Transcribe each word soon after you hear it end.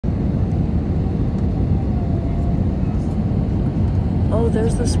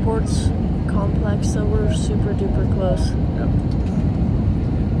there's the sports complex, so we're super duper close. Yep.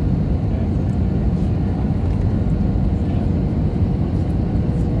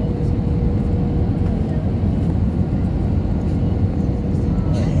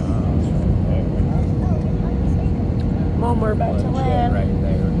 Mom, we're about to land. Right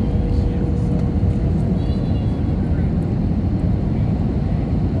there.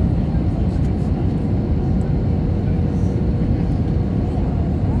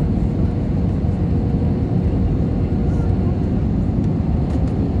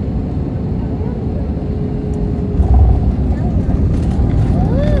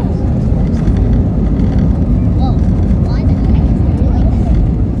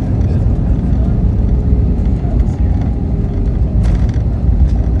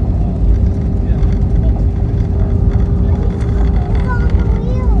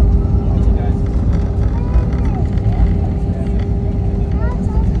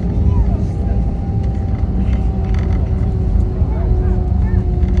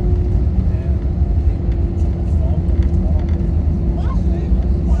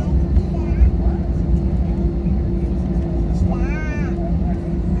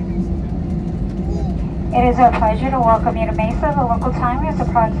 It is our pleasure to welcome you to Mesa. The local time is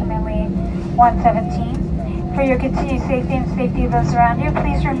approximately 1:17. For your continued safety and safety of those around you,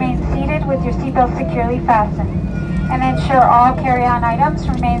 please remain seated with your seatbelt securely fastened, and ensure all carry-on items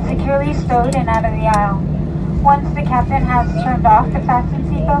remain securely stowed and out of the aisle. Once the captain has turned off the fasten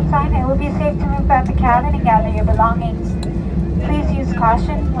seatbelt sign, it will be safe to move out the cabin and gather your belongings. Please use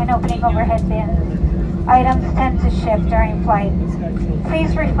caution when opening overhead bins. Items tend to shift during flight.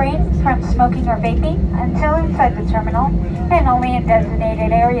 Please refrain from smoking or vaping until inside the terminal and only in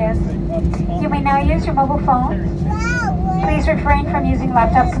designated areas. You may now use your mobile phones. Please refrain from using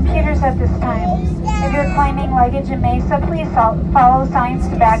laptop computers at this time. If you're claiming luggage in Mesa, please follow signs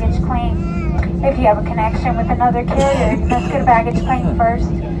to baggage claim. If you have a connection with another carrier, you must get a baggage claim first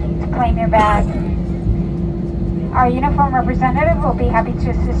to claim your bag. Our uniform representative will be happy to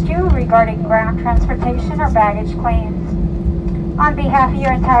assist you regarding ground transportation or baggage claims. On behalf of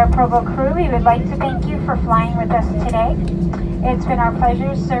your entire Provo crew, we would like to thank you for flying with us today. It's been our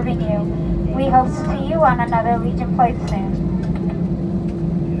pleasure serving you. We hope to see you on another Allegiant flight soon.